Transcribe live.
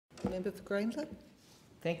Member for Greenville.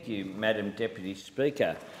 Thank you, Madam Deputy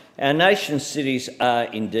Speaker. Our nation's cities are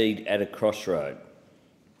indeed at a crossroad.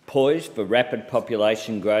 Poised for rapid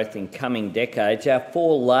population growth in coming decades, our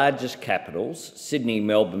four largest capitals, Sydney,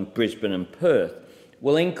 Melbourne, Brisbane and Perth,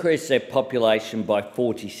 will increase their population by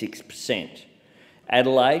 46%.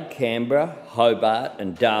 Adelaide, Canberra, Hobart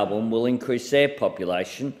and Darwin will increase their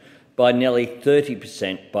population by nearly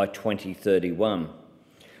 30% by 2031.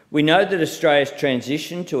 We know that Australia's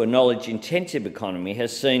transition to a knowledge-intensive economy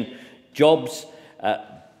has seen jobs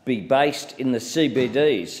be based in the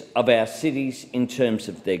CBDs of our cities in terms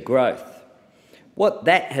of their growth. What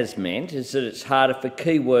that has meant is that it's harder for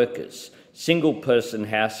key workers, single-person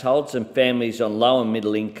households and families on low and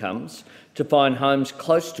middle incomes to find homes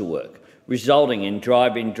close to work, resulting in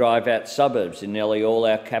drive-in, drive-out suburbs in nearly all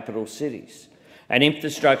our capital cities. And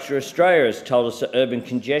Infrastructure Australia has told us that urban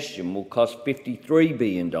congestion will cost $53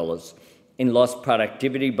 billion in lost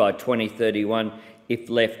productivity by 2031 if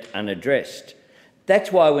left unaddressed.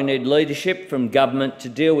 That's why we need leadership from government to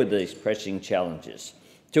deal with these pressing challenges,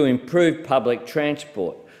 to improve public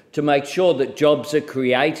transport, to make sure that jobs are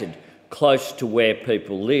created close to where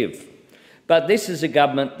people live. But this is a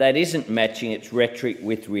government that isn't matching its rhetoric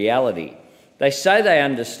with reality. They say they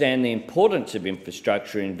understand the importance of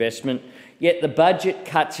infrastructure investment, yet the budget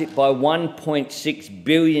cuts it by $1.6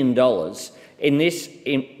 billion in this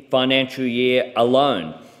financial year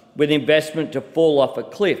alone, with investment to fall off a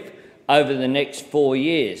cliff over the next 4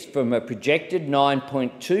 years, from a projected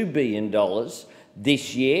 $9.2 billion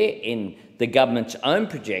this year in the government's own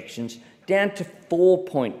projections down to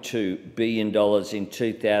 $4.2 billion in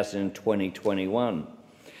 2020-21.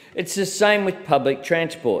 It's the same with public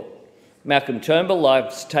transport. Malcolm Turnbull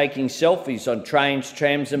loves taking selfies on trains,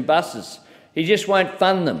 trams and buses. He just won't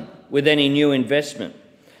fund them with any new investment.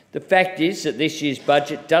 The fact is that this year's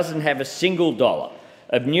budget doesn't have a single dollar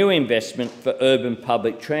of new investment for urban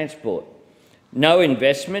public transport. No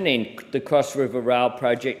investment in the Cross River Rail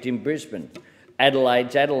project in Brisbane,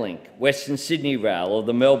 Adelaide's Adelink, Western Sydney Rail or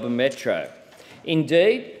the Melbourne Metro.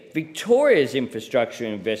 Indeed, Victoria's infrastructure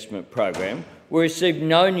investment program will receive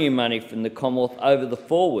no new money from the Commonwealth over the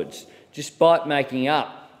forwards, despite making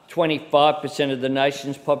up 25% of the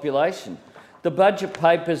nation's population. The budget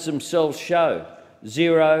papers themselves show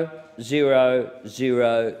 0, 0,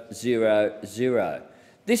 0, 0, 0.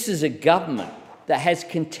 This is a government that has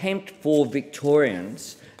contempt for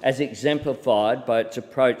Victorians, as exemplified by its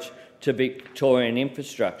approach to Victorian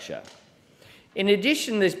infrastructure. In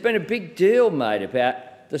addition, there's been a big deal made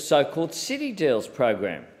about the so-called City Deals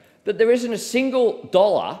program, but there isn't a single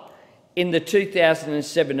dollar in the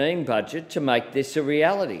 2017 budget to make this a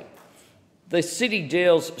reality. The City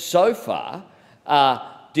Deals so far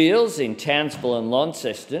are deals in Townsville and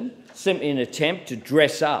Launceston, simply an attempt to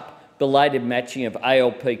dress up belated matching of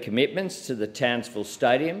ALP commitments to the Townsville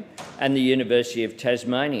Stadium and the University of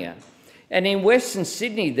Tasmania. And in Western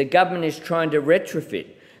Sydney, the government is trying to retrofit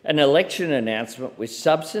an election announcement with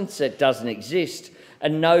substance that doesn't exist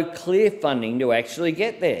and no clear funding to actually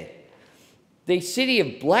get there. The city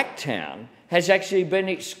of Blacktown has actually been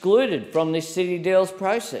excluded from this City Deals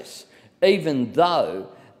process, even though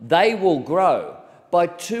they will grow by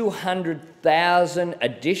 200,000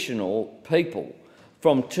 additional people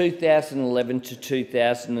from 2011 to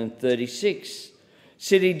 2036.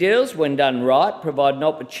 City Deals, when done right, provide an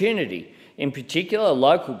opportunity, in particular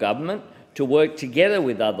local government, to work together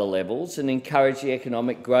with other levels and encourage the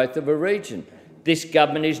economic growth of a region. This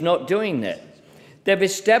government is not doing that. They've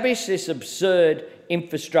established this absurd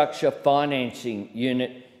infrastructure financing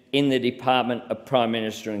unit in the Department of Prime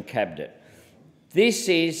Minister and Cabinet. This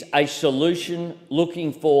is a solution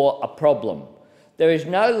looking for a problem. There is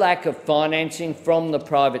no lack of financing from the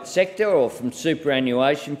private sector or from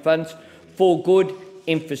superannuation funds for good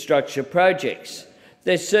infrastructure projects.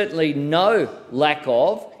 There's certainly no lack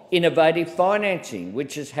of innovative financing,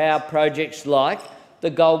 which is how projects like the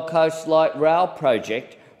Gold Coast Light Rail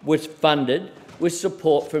project was funded with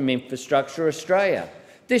support from Infrastructure Australia.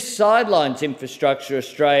 This sidelines Infrastructure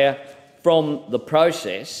Australia from the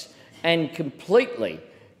process and completely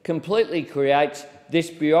creates this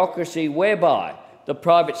bureaucracy whereby the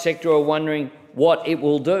private sector are wondering what it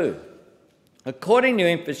will do. According to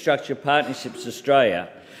Infrastructure Partnerships Australia,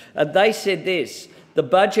 they said this: the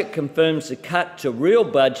budget confirms the cut to real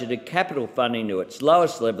budgeted capital funding to its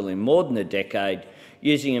lowest level in more than a decade,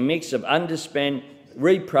 using a mix of underspend,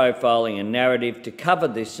 reprofiling and narrative to cover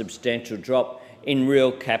this substantial drop in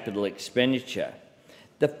real capital expenditure.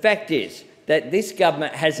 The fact is that this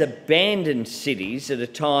government has abandoned cities at a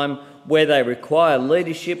time where they require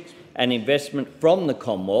leadership and investment from the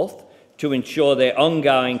Commonwealth to ensure their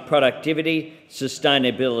ongoing productivity,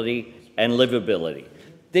 sustainability and livability.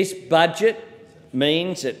 This budget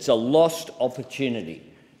means it's a lost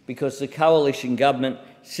opportunity because the coalition government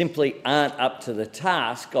simply aren't up to the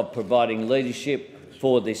task of providing leadership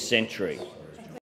for this century.